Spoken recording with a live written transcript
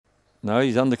No,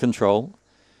 he's under control.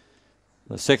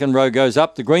 The second row goes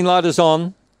up. The green light is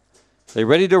on. They're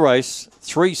ready to race.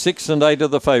 3, 6 and 8 are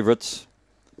the favourites.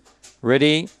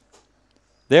 Ready.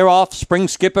 They're off. Spring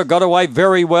Skipper got away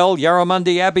very well.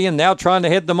 Yarramundi Abbey and now trying to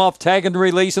head them off. Tag and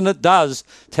Release, and it does.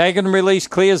 Tag and Release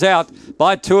clears out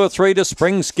by 2 or 3 to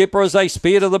Spring Skipper as they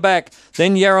spear to the back.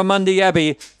 Then Yarramundi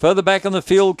Abbey. Further back in the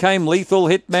field came Lethal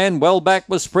Hitman. Well back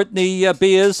was Brittany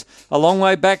Beers. A long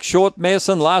way back, Short Mess.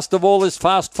 And last of all is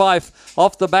Fast Fife.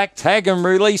 Off the back, Tag and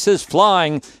Release is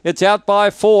flying. It's out by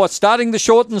 4. Starting to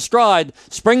shorten stride.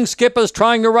 Spring Skipper's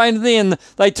trying to rein it in.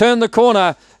 They turn the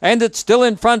corner. And it's still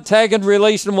in front, Tag and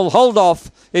Release, and will hold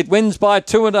off. It wins by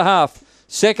 2.5.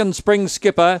 Second, Spring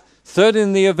Skipper. Third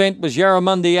in the event was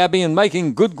Yarramundi Abbey, and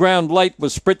making good ground late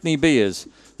was Brittany Beers.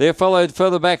 They're followed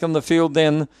further back in the field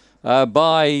then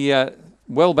by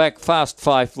well back Fast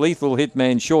Fife, Lethal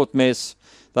Hitman, Short Mess.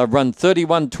 They've run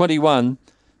 31.21,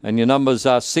 and your numbers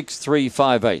are 6, 3,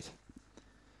 5, 8.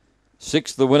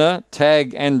 Sixth, the winner,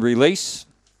 Tag and Release.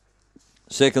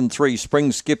 Second, 3,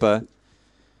 Spring Skipper.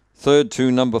 Third to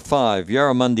number 5,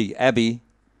 Yarramundi Abbey.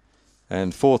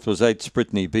 And fourth was 8,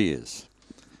 Brittany Beers.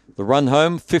 The run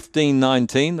home,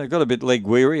 15.19. They got a bit leg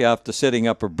weary after setting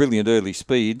up a brilliant early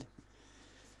speed.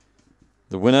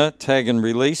 The winner, Tag and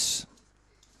Release.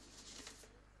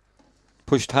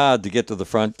 Pushed hard to get to the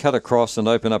front, cut across and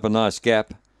open up a nice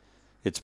gap.